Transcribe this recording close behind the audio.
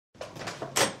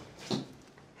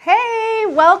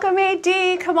welcome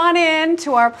AD. Come on in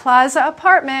to our Plaza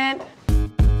apartment.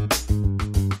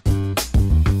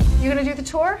 You gonna do the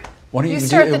tour? Why don't you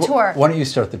start the tour? Why don't you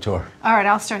start the tour? All right,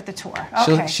 I'll start the tour.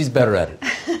 Okay. She's better at it.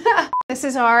 This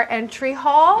is our entry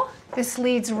hall. This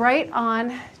leads right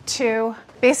on to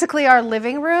basically our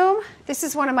living room. This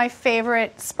is one of my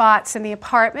favorite spots in the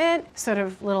apartment, sort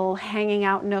of little hanging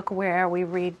out nook where we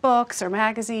read books or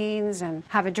magazines and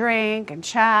have a drink and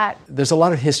chat. There's a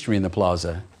lot of history in the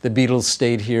Plaza. The Beatles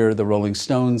stayed here, the Rolling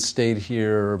Stones stayed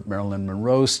here, Marilyn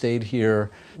Monroe stayed here.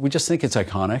 We just think it's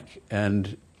iconic,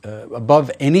 and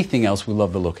above anything else, we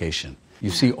love the location.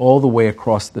 You see all the way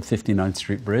across the 59th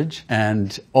Street Bridge,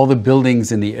 and all the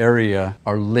buildings in the area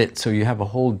are lit, so you have a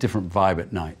whole different vibe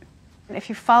at night. If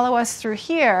you follow us through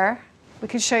here, we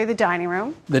can show you the dining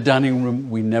room. The dining room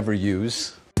we never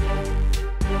use.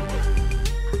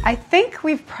 I think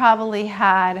we've probably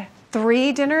had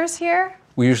 3 dinners here.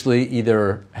 We usually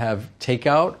either have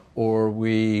takeout or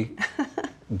we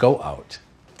go out.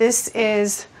 This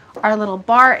is our little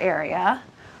bar area.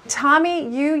 Tommy,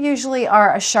 you usually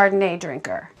are a Chardonnay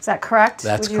drinker. Is that correct?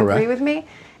 That's correct. Would you agree with me?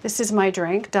 This is my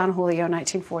drink, Don Julio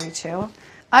 1942.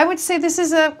 I would say this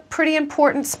is a pretty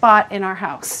important spot in our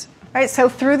house. All right, so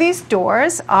through these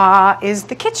doors is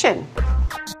the kitchen.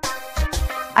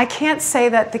 I can't say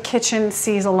that the kitchen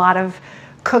sees a lot of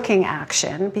cooking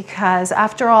action because,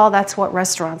 after all, that's what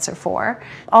restaurants are for.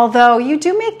 Although you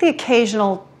do make the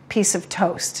occasional piece of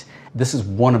toast. This is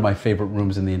one of my favorite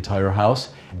rooms in the entire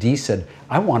house. Dee said,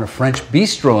 I want a French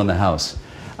bistro in the house.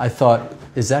 I thought,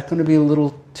 is that going to be a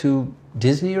little too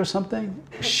Disney or something?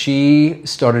 She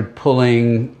started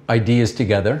pulling ideas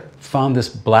together, found this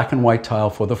black and white tile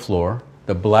for the floor,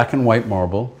 the black and white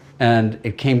marble, and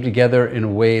it came together in a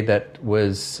way that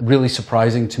was really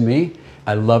surprising to me.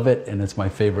 I love it, and it's my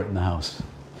favorite in the house.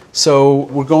 So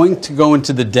we're going to go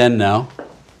into the den now.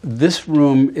 This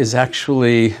room is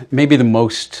actually maybe the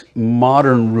most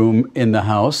modern room in the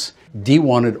house. Dee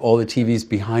wanted all the TVs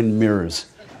behind mirrors.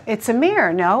 It's a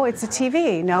mirror. No, it's a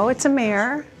TV. No, it's a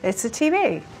mirror. It's a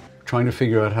TV. Trying to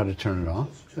figure out how to turn it off.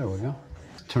 There we go.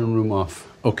 Turn room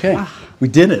off. Okay, we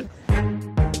did it.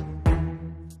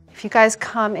 If you guys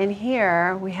come in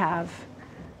here, we have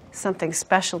something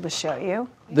special to show you.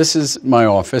 This is my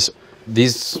office.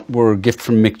 These were a gift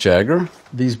from Mick Jagger.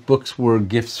 These books were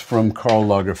gifts from Karl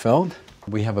Lagerfeld.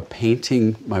 We have a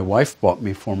painting my wife bought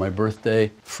me for my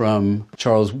birthday from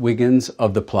Charles Wiggins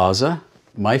of the Plaza.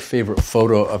 My favorite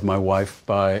photo of my wife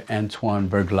by Antoine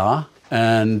Berglas,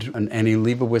 and an Annie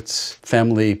Leibovitz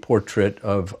family portrait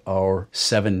of our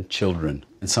 7 children.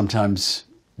 And sometimes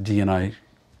Dee and I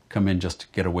come in just to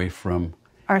get away from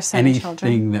our 7 anything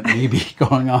children that may be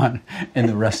going on in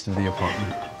the rest of the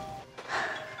apartment.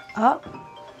 Oh,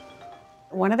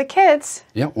 one of the kids.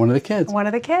 Yeah, one of the kids. One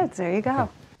of the kids. There you go.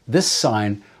 This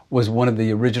sign was one of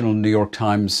the original New York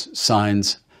Times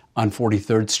signs on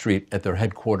 43rd Street at their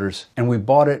headquarters, and we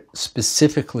bought it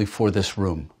specifically for this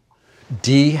room.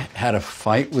 Dee had a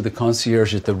fight with the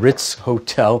concierge at the Ritz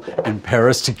Hotel in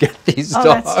Paris to get these dogs.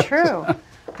 Oh, that's true.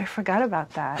 I forgot about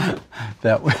that.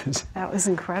 That was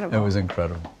incredible. That was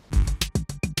incredible.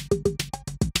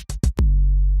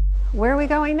 Where are we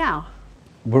going now?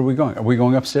 Where are we going? Are we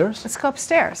going upstairs? Let's go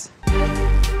upstairs.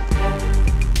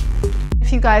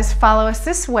 If you guys follow us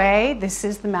this way, this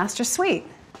is the master suite,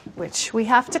 which we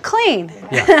have to clean.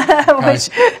 Yeah.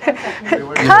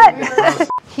 Cut!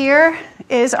 Here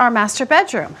is our master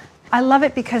bedroom. I love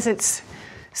it because it's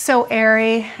so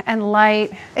airy and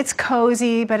light. It's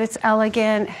cozy, but it's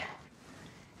elegant.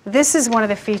 This is one of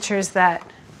the features that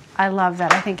I love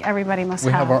that I think everybody must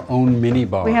have. We have our own mini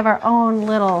bar. We have our own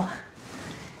little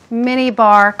mini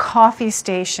bar coffee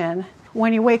station.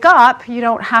 When you wake up, you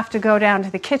don't have to go down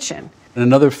to the kitchen.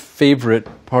 Another favorite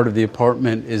part of the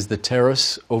apartment is the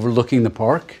terrace overlooking the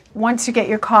park. Once you get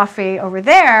your coffee over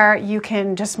there, you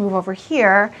can just move over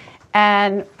here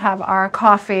and have our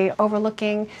coffee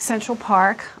overlooking Central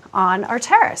Park on our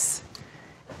terrace.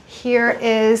 Here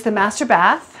is the master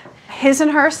bath. His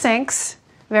and her sinks,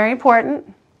 very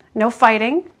important, no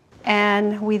fighting.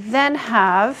 And we then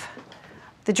have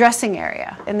the dressing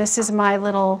area. And this is my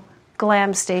little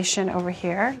glam station over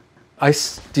here. I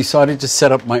decided to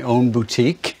set up my own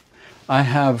boutique. I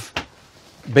have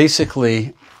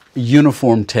basically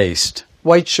uniform taste.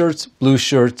 White shirts, blue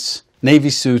shirts, navy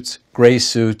suits, gray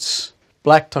suits,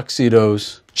 black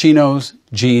tuxedos, chinos,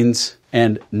 jeans,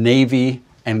 and navy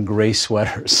and gray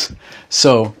sweaters.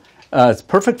 So it's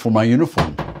perfect for my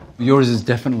uniform. Yours is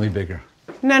definitely bigger.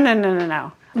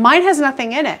 No. Mine has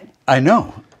nothing in it. I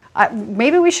know.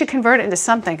 Maybe we should convert it into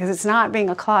something because it's not being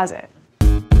a closet.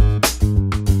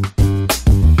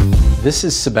 This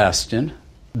is Sebastian.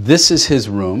 This is his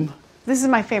room. This is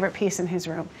my favorite piece in his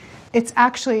room. It's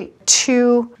actually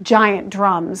 2 giant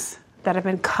drums that have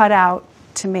been cut out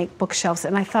to make bookshelves,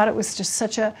 and I thought it was just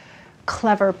such a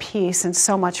clever piece and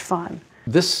so much fun.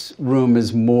 This room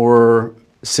is more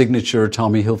signature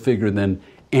Tommy Hilfiger than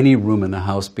any room in the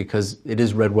house because it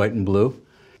is red, white, and blue.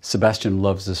 Sebastian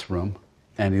loves this room,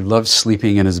 and he loves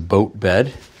sleeping in his boat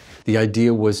bed. The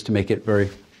idea was to make it very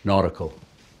nautical.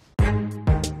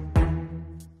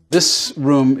 This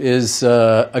room is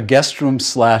a guest room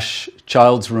 /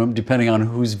 child's room, depending on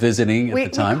who's visiting at the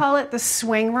time. We call it the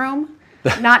swing room,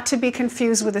 not to be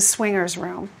confused with the swinger's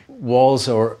room. Walls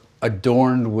are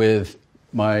adorned with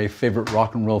my favorite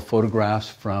rock and roll photographs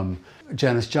from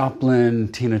Janis Joplin,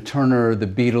 Tina Turner, the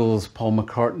Beatles, Paul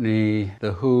McCartney,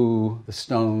 The Who, the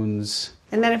Stones.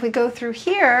 And then if we go through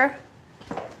here,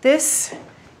 this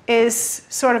is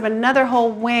sort of another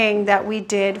whole wing that we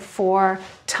did for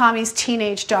Tommy's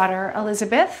teenage daughter,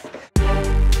 Elizabeth.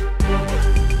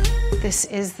 This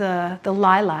is the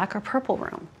lilac or purple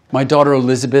room. My daughter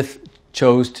Elizabeth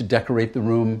chose to decorate the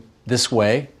room this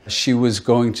way. She was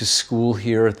going to school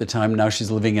here at the time. Now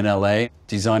she's living in LA,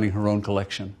 designing her own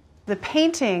collection. The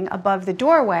painting above the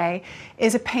doorway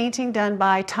is a painting done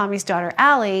by Tommy's daughter,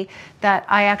 Allie, that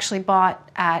I actually bought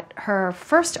at her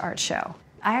first art show.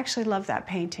 I actually love that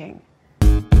painting.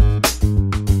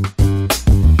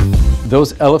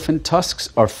 Those elephant tusks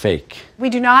are fake. We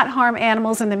do not harm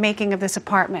animals in the making of this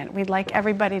apartment. We'd like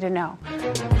everybody to know.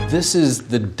 This is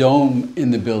the dome in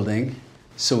the building.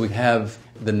 So we have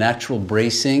the natural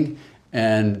bracing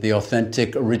and the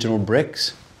authentic original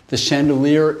bricks. The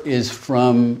chandelier is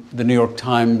from the New York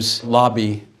Times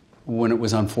lobby when it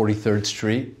was on 43rd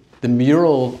Street. The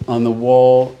mural on the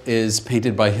wall is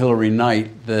painted by Hilary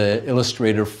Knight, the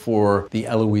illustrator for the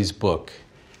Eloise book.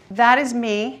 That is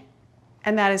me,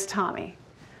 and that is Tommy.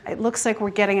 It looks like we're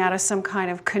getting out of some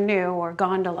kind of canoe or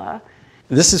gondola.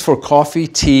 This is for coffee,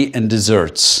 tea, and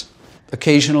desserts.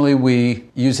 Occasionally we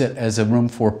use it as a room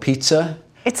for pizza.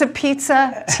 It's a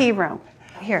pizza tea room.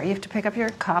 Here, you have to pick up your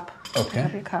cup. Okay. Pick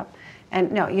up your cup.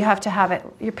 And no, you have to have it,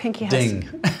 your pinky has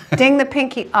Ding. Ding the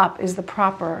pinky up is the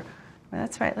proper,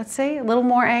 that's right. Let's see, a little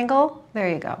more angle. There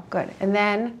you go, good. And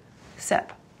then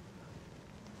sip.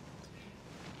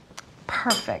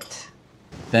 Perfect.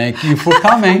 Thank you for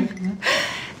coming.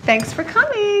 Thanks for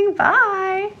coming, bye.